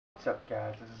What's up,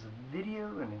 guys? This is a video,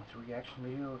 and it's a reaction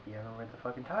video. If you haven't read the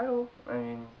fucking title, I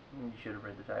mean, you should have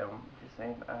read the title. I'm just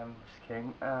saying. I'm just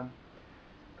kidding.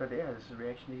 But yeah, this is a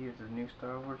reaction video. It's a new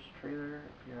Star Wars trailer.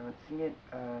 If you haven't seen it,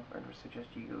 I would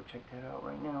suggest you go check that out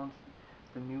right now.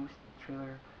 It's the newest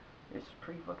trailer. It's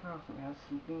pretty fucking awesome. It has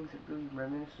some things that really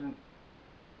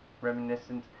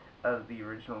reminiscent of the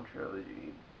original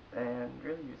trilogy, and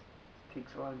really just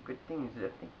takes a lot of good things. I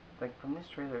think, like, from this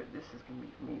trailer, this is gonna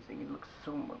be amazing. It looks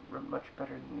so much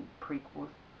better than the prequels.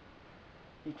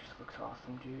 It just looks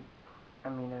awesome, dude. I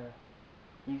mean,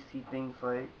 you see things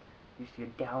like, you see a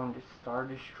downed Star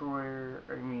Destroyer.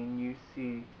 I mean, you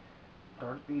see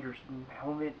Darth Vader's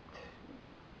helmet.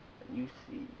 You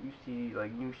see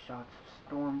like new shots of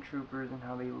stormtroopers and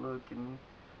how they look, and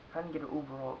kind of get an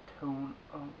overall tone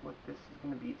of what this is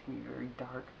gonna be. It's gonna be very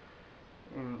dark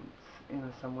in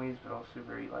some ways, but also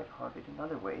very lighthearted in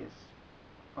other ways.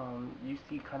 You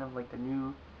see kind of like the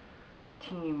new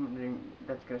team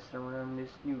that's gonna surround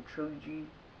this new trilogy.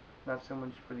 Not so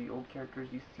much for the old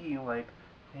characters. You see like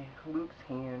Luke's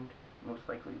hand, most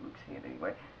likely Luke's hand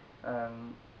anyway,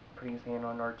 putting his hand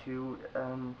on R2.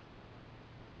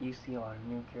 You see a lot of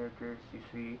new characters. You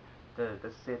see the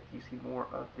Sith. You see more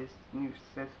of this new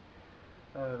Sith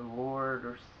Lord,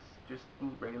 or just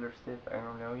regular Sith. I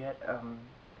don't know yet.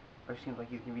 But it seems like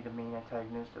he's gonna be the main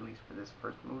antagonist, at least for this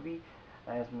first movie.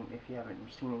 As if you haven't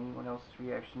seen anyone else's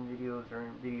reaction videos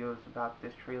or videos about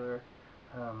this trailer,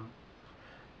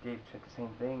 they've said the same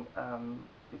thing.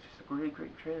 It's just a really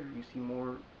great trailer. You see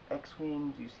more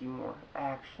X-Wings, you see more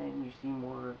action, you see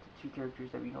more of the two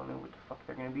characters that we don't know what the fuck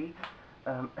they're gonna be.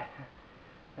 I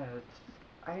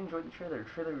enjoyed the trailer. The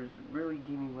trailer really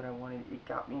gave me what I wanted. It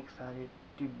got me excited.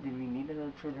 Did we need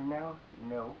another trailer now?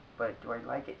 No. But do I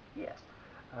like it? Yes.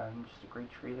 Just a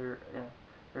great trailer.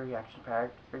 Very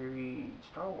action-packed, very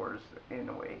Star Wars in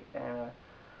a way. And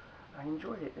I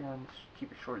enjoyed it. Just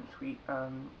keep it short and sweet.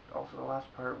 Also, the last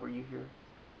part where you hear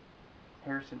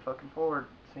Harrison fucking Ford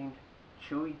saying,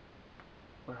 "Chewie,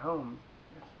 we're home."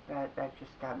 That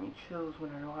just got me chills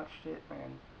when I watched it,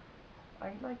 and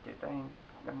I liked it.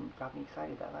 Got me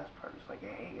excited. That last part was like,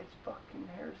 hey, it's fucking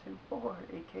Harrison Ford,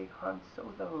 aka Han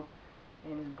Solo,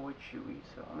 and his boy Chewie.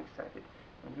 So I'm excited.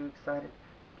 Are you excited?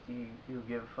 Do you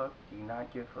give a fuck? Do you not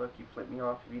give a fuck? You flip me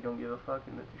off if you don't give a fuck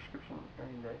in the description or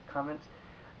in the comments.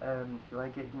 If you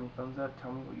like it, give me a thumbs up.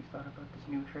 Tell me what you thought about this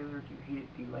new trailer. Do you hate it?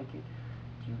 Do you like it?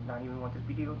 Do you not even want this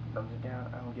video? Thumbs it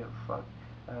down. I don't give a fuck.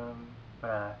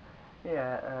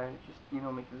 Yeah, just,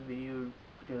 make this video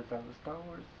because I love Star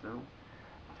Wars, so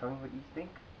tell me what you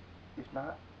think. If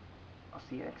not, I'll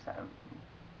see you next time.